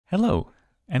Hello,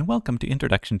 and welcome to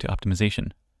Introduction to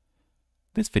Optimization.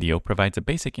 This video provides a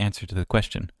basic answer to the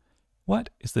question, what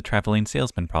is the traveling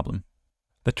salesman problem?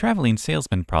 The traveling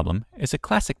salesman problem is a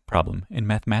classic problem in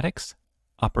mathematics,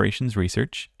 operations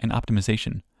research, and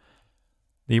optimization.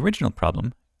 The original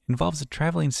problem involves a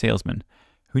traveling salesman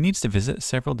who needs to visit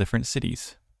several different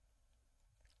cities.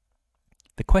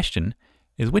 The question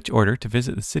is which order to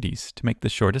visit the cities to make the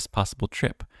shortest possible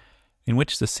trip, in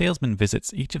which the salesman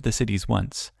visits each of the cities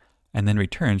once, and then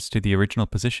returns to the original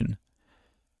position.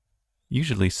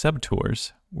 Usually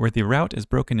sub-tours, where the route is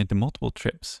broken into multiple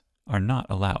trips, are not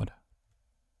allowed.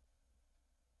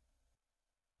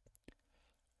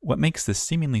 What makes this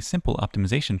seemingly simple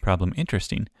optimization problem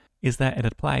interesting is that it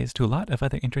applies to a lot of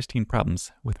other interesting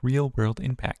problems with real-world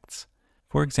impacts.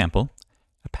 For example,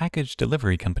 a package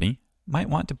delivery company might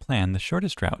want to plan the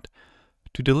shortest route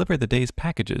to deliver the day's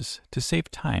packages to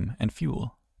save time and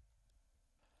fuel.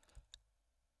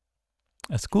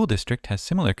 A school district has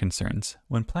similar concerns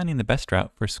when planning the best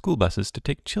route for school buses to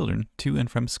take children to and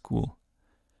from school.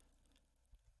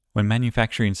 When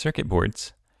manufacturing circuit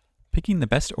boards, picking the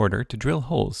best order to drill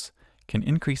holes can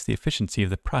increase the efficiency of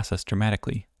the process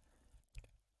dramatically.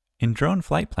 In drone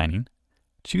flight planning,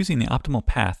 choosing the optimal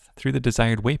path through the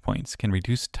desired waypoints can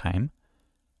reduce time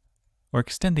or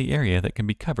extend the area that can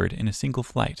be covered in a single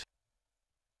flight.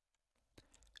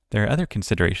 There are other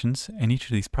considerations in each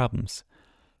of these problems,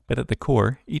 but at the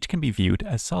core, each can be viewed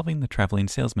as solving the traveling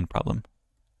salesman problem.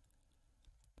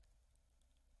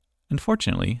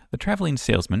 Unfortunately, the traveling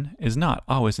salesman is not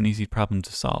always an easy problem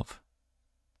to solve.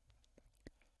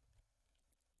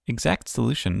 Exact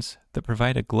solutions that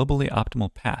provide a globally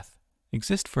optimal path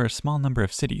exist for a small number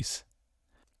of cities,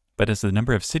 but as the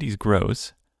number of cities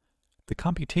grows, the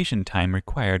computation time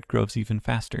required grows even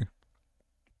faster.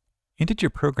 Integer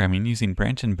programming using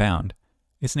branch and bound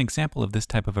is an example of this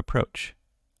type of approach.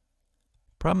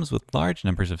 Problems with large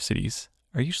numbers of cities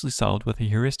are usually solved with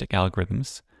heuristic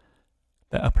algorithms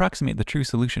that approximate the true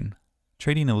solution,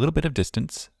 trading a little bit of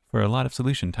distance for a lot of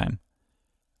solution time.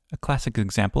 A classic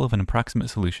example of an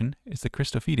approximate solution is the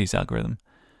Christofides algorithm,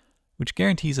 which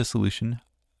guarantees a solution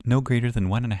no greater than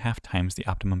 1.5 times the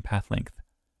optimum path length.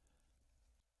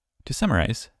 To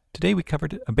summarize, today we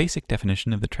covered a basic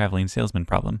definition of the traveling salesman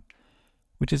problem,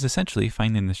 which is essentially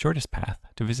finding the shortest path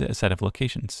to visit a set of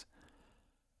locations.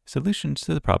 Solutions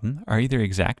to the problem are either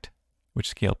exact, which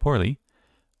scale poorly,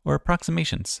 or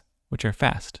approximations, which are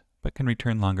fast but can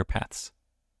return longer paths.